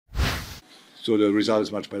So the result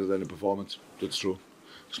is much better than the performance. That's true.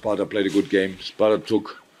 Sparta played a good game. Sparta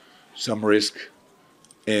took some risk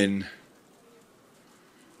in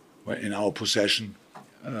our possession.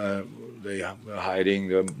 They were hiding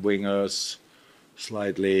the wingers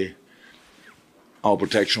slightly. Our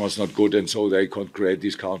protection was not good, and so they could create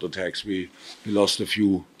these counterattacks. We lost a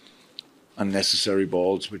few unnecessary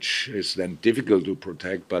balls, which is then difficult to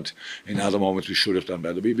protect, but in other moments we should have done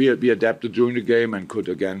better. We adapted during the game and could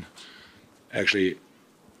again actually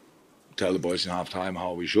tell the boys in half-time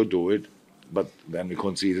how we should do it, but then we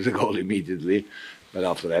conceded the goal immediately. But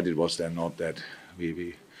after that it was then not that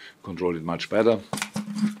we controlled it much better.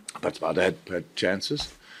 But Sparta had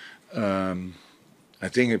chances. I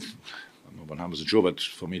think I'm not 100% sure, but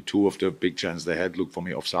for me, two of the big chances they had looked for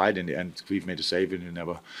me offside. In the end, Cleve made a save and you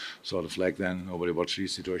never saw the flag then. Nobody watched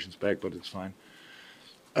these situations back, but it's fine.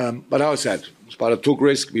 But as I said, Sparta took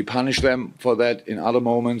risk. We punished them for that in other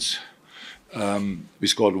moments. We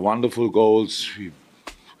scored wonderful goals.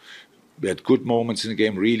 We had good moments in the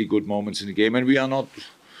game, really good moments in the game. And we are not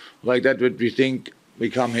like that, but we think we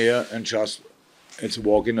come here and just, it's a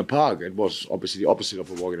walk in the park. It was obviously the opposite of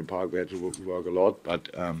a walk in the park. We had to work a lot, but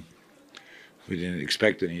we didn't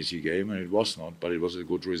expect an easy game, and it was not. But it was a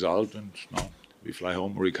good result, and now we fly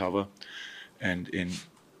home, recover, and in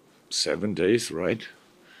 7 days, right,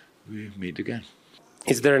 we meet again.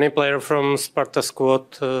 Is there any player from Sparta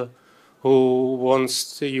squad who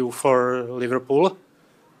wants you for Liverpool?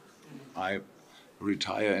 I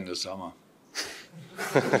retire in the summer.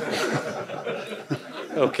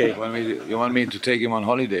 Okay. You want me to take him on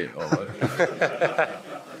holiday? Or what?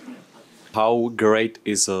 How great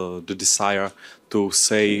is the desire to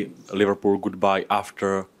say Liverpool goodbye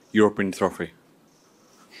after European trophy?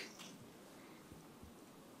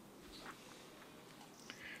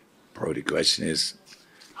 Probably the question is,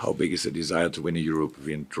 how big is the desire to win a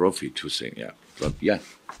European trophy to sing? Yeah, but yeah,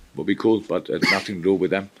 would be cool, but it had nothing to do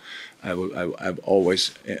with them. I've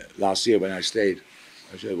always, last year when I stayed,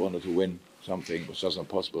 I said I wanted to win something, which was not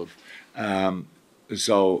possible.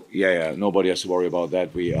 So yeah, nobody has to worry about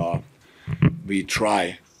that. We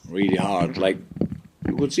try really hard, like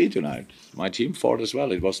you could see tonight. My team fought as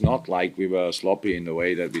well. It was not like we were sloppy in the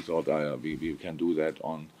way that we thought we can do that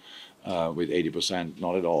on with 80%.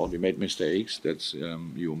 Not at all. We made mistakes. That's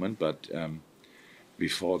human, but we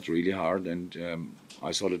fought really hard. And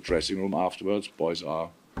I saw the dressing room afterwards. Boys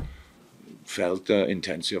felt the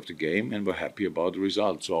intensity of the game and were happy about the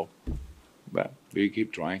result. So, well, we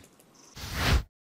keep trying.